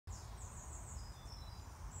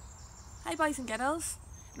Hi boys and girls,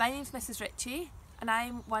 my name's Mrs Ritchie and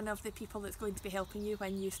I'm one of the people that's going to be helping you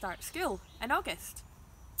when you start school in August.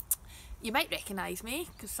 You might recognise me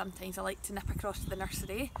because sometimes I like to nip across to the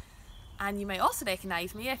nursery, and you might also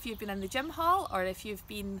recognise me if you've been in the gym hall or if you've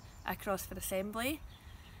been across for assembly.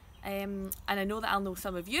 And I know that I'll know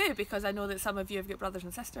some of you because I know that some of you have got brothers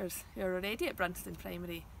and sisters who are already at Brunston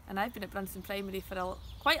Primary, and I've been at Brunston Primary for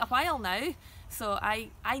quite a while now, so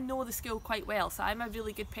I know the school quite well, so I'm a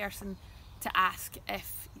really good person to ask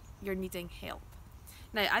if you're needing help.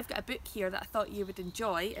 Now I've got a book here that I thought you would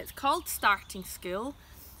enjoy. It's called Starting School,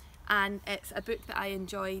 and it's a book that I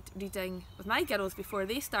enjoyed reading with my girls before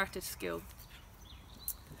they started school.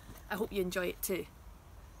 I hope you enjoy it too.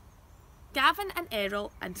 Gavin and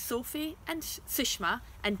Errol and Sophie and Sushma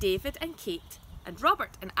and David and Kate and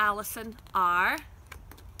Robert and Alison are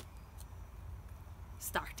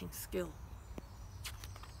starting school.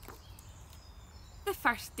 The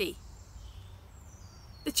first day.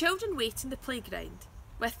 The children wait in the playground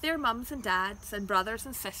with their mums and dads and brothers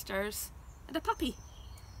and sisters and a puppy.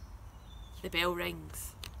 The bell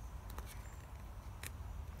rings.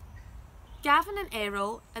 Gavin and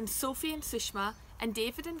Errol and Sophie and Sushma and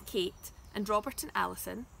David and Kate and Robert and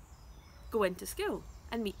Alison go into school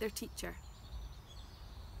and meet their teacher.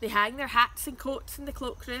 They hang their hats and coats in the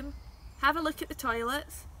cloakroom, have a look at the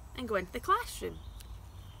toilets and go into the classroom.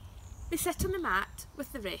 They sit on the mat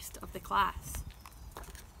with the rest of the class.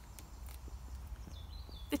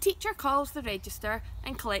 The teacher calls the register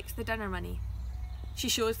and collects the dinner money. She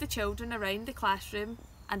shows the children around the classroom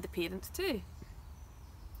and the parents too.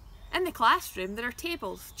 In the classroom there are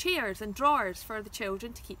tables, chairs and drawers for the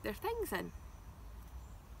children to keep their things in.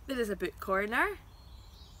 There is a book corner,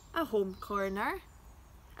 a home corner,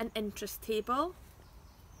 an interest table,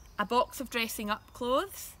 a box of dressing up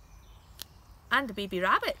clothes, and a baby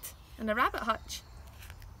rabbit in a rabbit hutch.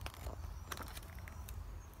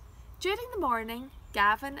 During the morning,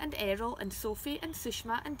 Gavin and Errol and Sophie and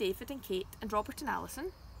Sushma and David and Kate and Robert and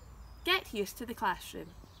Alison get used to the classroom,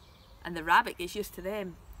 and the rabbit gets used to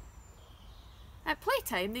them. At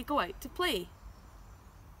playtime they go out to play.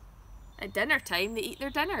 At dinner time they eat their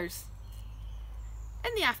dinners.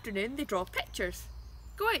 In the afternoon they draw pictures,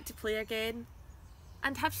 go out to play again,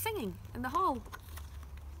 and have singing in the hall.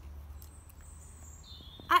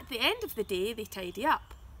 At the end of the day they tidy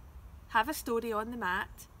up, have a story on the mat,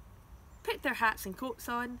 put their hats and coats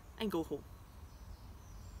on and go home.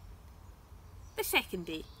 The second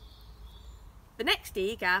day. The next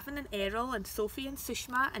day, Gavin and Errol and Sophie and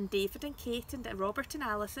Sushma and David and Kate and Robert and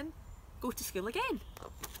Alison go to school again.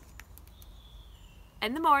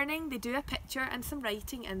 In the morning, they do a picture and some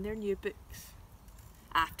writing in their new books.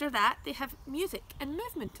 After that, they have music and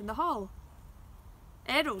movement in the hall.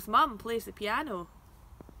 Errol's mum plays the piano.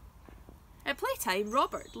 At playtime,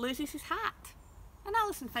 Robert loses his hat and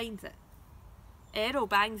Alison finds it. Errol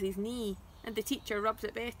bangs his knee and the teacher rubs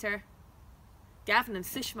it better. Gavin and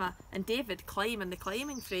Sushma and David climb in the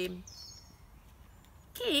climbing frame.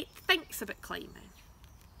 Kate thinks about climbing.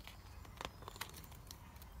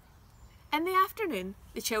 In the afternoon,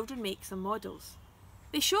 the children make some models.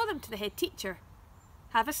 They show them to the head teacher,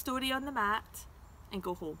 have a story on the mat, and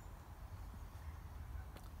go home.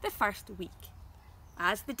 The first week.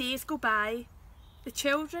 As the days go by, the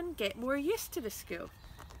children get more used to the school.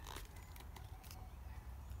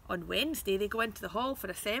 On Wednesday, they go into the hall for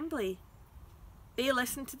assembly. They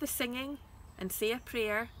listen to the singing and say a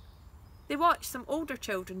prayer. They watch some older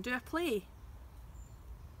children do a play.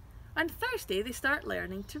 On Thursday they start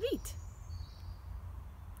learning to read.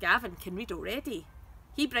 Gavin can read already.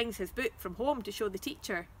 He brings his book from home to show the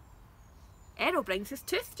teacher. Errol brings his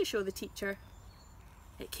tooth to show the teacher.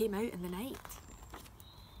 It came out in the night.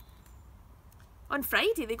 On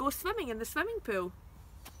Friday they go swimming in the swimming pool.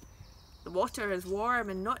 The water is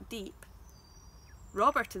warm and not deep.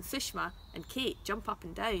 Robert and Sushma and Kate jump up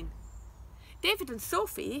and down. David and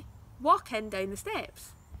Sophie walk in down the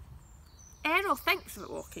steps. Errol thinks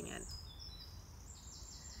about walking in.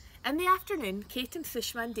 In the afternoon, Kate and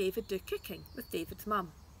Sushma and David do cooking with David's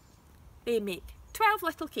mum. They make 12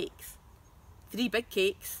 little cakes, 3 big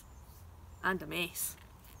cakes, and a mess.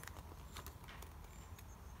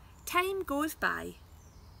 Time goes by.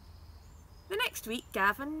 The next week,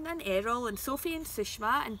 Gavin and Errol and Sophie and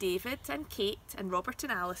Sushma and David and Kate and Robert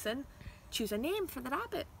and Alison choose a name for the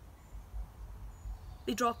rabbit.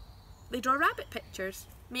 They draw rabbit pictures,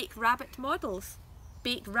 make rabbit models,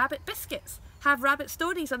 bake rabbit biscuits, have rabbit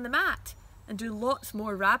stories on the mat, and do lots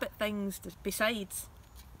more rabbit things besides.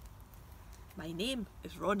 My name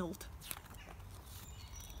is Ronald.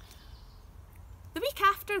 The week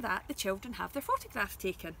after that, the children have their photographs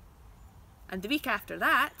taken. And the week after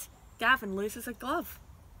that, Gavin loses a glove.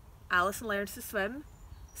 Alison learns to swim.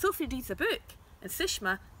 Sophie reads a book, and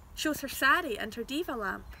Sushma shows her sari and her diva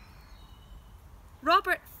lamp.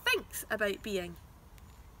 Robert thinks about being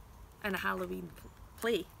in a Halloween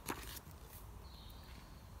play.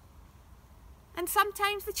 And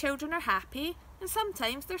sometimes the children are happy, and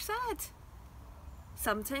sometimes they're sad.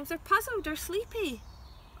 Sometimes they're puzzled or sleepy,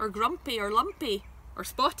 or grumpy or lumpy, or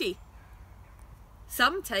spotty.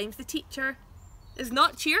 Sometimes the teacher is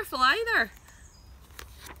not cheerful either.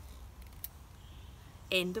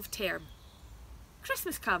 End of term.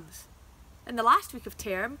 Christmas comes. In the last week of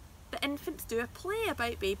term, the infants do a play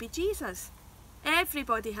about baby Jesus.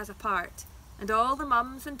 Everybody has a part, and all the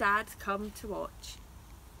mums and dads come to watch.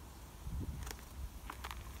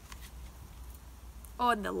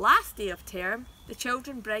 On the last day of term, the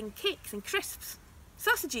children bring cakes and crisps,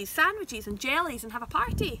 sausages, sandwiches and jellies and have a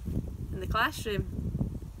party in the classroom.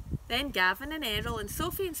 Then Gavin and Errol and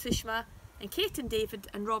Sophie and Sushma and Kate and David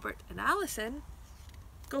and Robert and Alison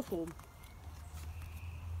go home.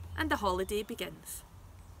 And the holiday begins.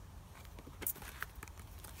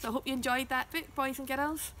 So I hope you enjoyed that book, boys and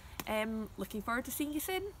girls. Looking forward to seeing you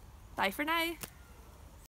soon. Bye for now.